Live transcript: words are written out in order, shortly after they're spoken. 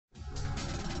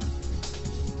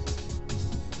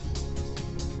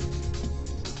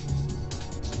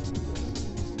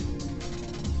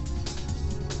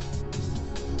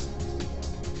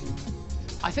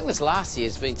I think this last year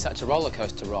has been such a roller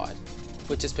coaster ride.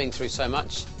 We've just been through so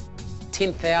much.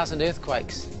 10,000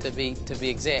 earthquakes to be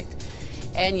exact.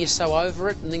 And you're so over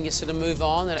it, and then you sort of move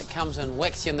on, and it comes and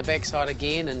whacks you on the backside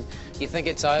again, and you think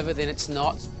it's over, then it's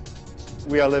not.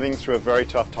 We are living through a very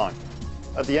tough time.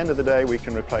 At the end of the day, we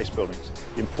can replace buildings.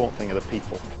 The important thing are the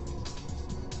people.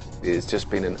 There's just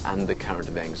been an undercurrent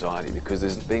of anxiety because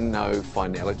there's been no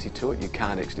finality to it. You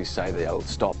can't actually say they'll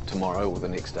stop tomorrow or the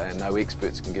next day, and no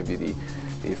experts can give you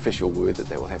the official word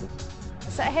that will happen.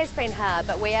 So it has been hard,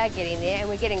 but we are getting there, and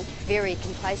we're getting very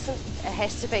complacent. It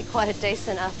has to be quite a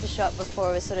decent aftershock before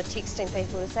we're sort of texting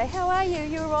people to say, how are you?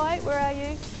 You all right? Where are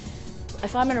you?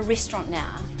 If I'm in a restaurant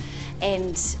now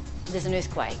and there's an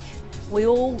earthquake, we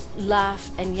all laugh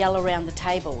and yell around the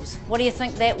tables. What do you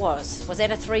think that was? Was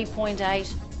that a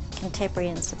 3.8?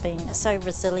 Contemporaries have been so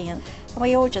resilient.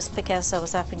 We all just pick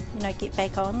ourselves up and, get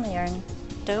back on there and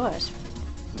do it.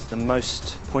 The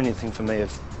most poignant thing for me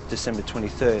of December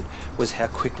 23rd was how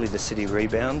quickly the city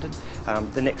rebounded.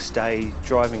 The next day,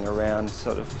 driving around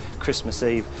sort of Christmas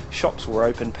Eve, shops were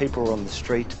open, people were on the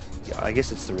street. I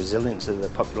guess it's the resilience of the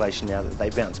population now that they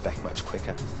bounce back much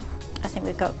quicker. I think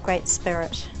we've got great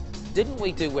spirit. Didn't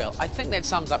we do well? I think that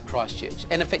sums up Christchurch.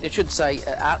 And in fact, it should say,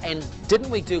 and didn't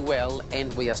we do well,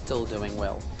 and we are still doing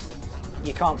well.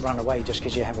 You can't run away just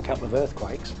because you have a couple of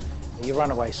earthquakes. You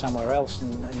run away somewhere else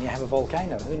and you have a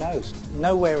volcano, who knows?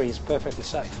 Nowhere is perfectly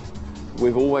safe.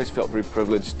 We've always felt very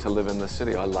privileged to live in this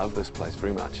city. I love this place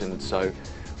very much, and so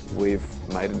we've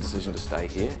made a decision to stay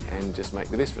here and just make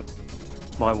the best of it.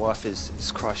 My wife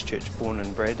is Christchurch born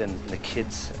and bred, and the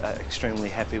kids are extremely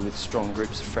happy with strong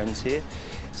groups of friends here.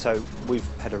 So we've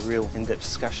had a real in-depth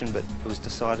discussion, but it was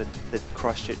decided that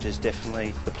Christchurch is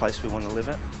definitely the place we want to live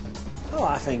at. Oh,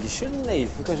 I think you shouldn't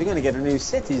leave, because you're going to get a new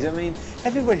city. I mean,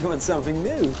 everybody wants something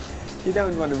new. You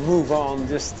don't want to move on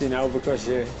just, because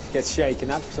you get shaken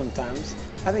up sometimes.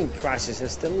 I think Christchurch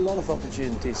has still a lot of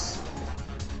opportunities.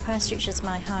 Christchurch is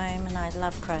my home and I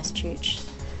love Christchurch.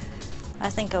 I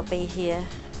think I'll be here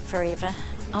forever.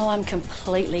 Oh, I'm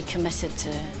completely committed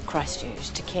to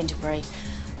Christchurch, to Canterbury.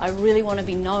 I really want to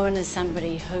be known as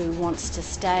somebody who wants to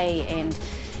stay and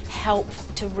help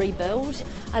to rebuild.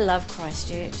 I love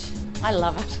Christchurch. I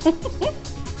love it.